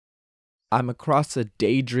I'm across a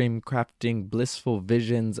daydream crafting blissful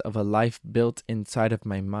visions of a life built inside of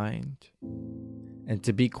my mind. And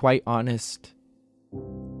to be quite honest,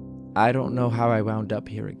 I don't know how I wound up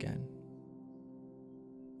here again.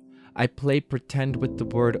 I play pretend with the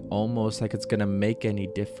word almost like it's gonna make any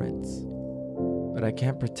difference. But I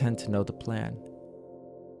can't pretend to know the plan.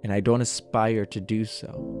 And I don't aspire to do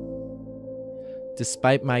so.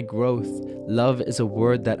 Despite my growth, love is a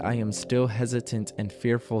word that I am still hesitant and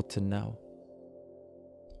fearful to know.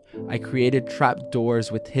 I created trap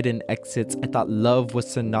doors with hidden exits. I thought love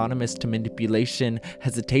was synonymous to manipulation,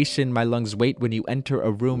 hesitation. My lungs wait when you enter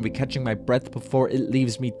a room, recatching my breath before it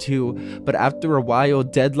leaves me too. But after a while,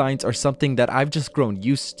 deadlines are something that I've just grown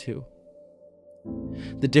used to.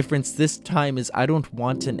 The difference this time is I don't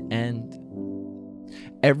want an end.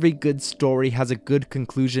 Every good story has a good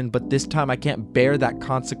conclusion, but this time I can't bear that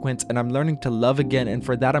consequence, and I'm learning to love again, and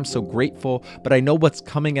for that I'm so grateful. But I know what's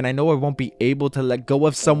coming, and I know I won't be able to let go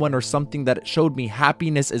of someone or something that showed me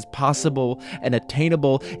happiness is possible and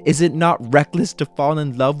attainable. Is it not reckless to fall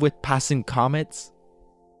in love with passing comets?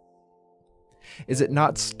 Is it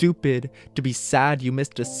not stupid to be sad you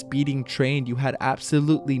missed a speeding train you had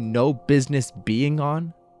absolutely no business being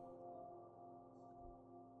on?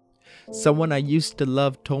 Someone I used to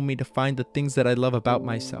love told me to find the things that I love about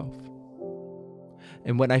myself.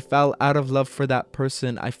 And when I fell out of love for that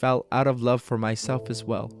person, I fell out of love for myself as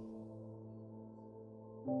well.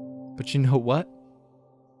 But you know what?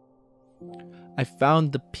 I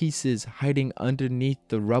found the pieces hiding underneath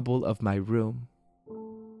the rubble of my room.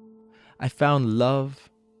 I found love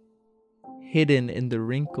hidden in the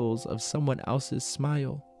wrinkles of someone else's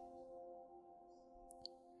smile.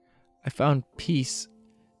 I found peace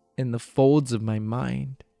in the folds of my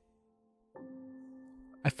mind.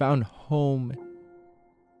 I found home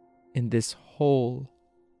in this hole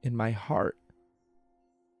in my heart.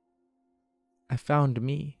 I found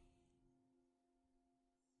me.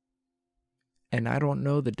 And I don't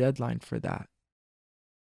know the deadline for that.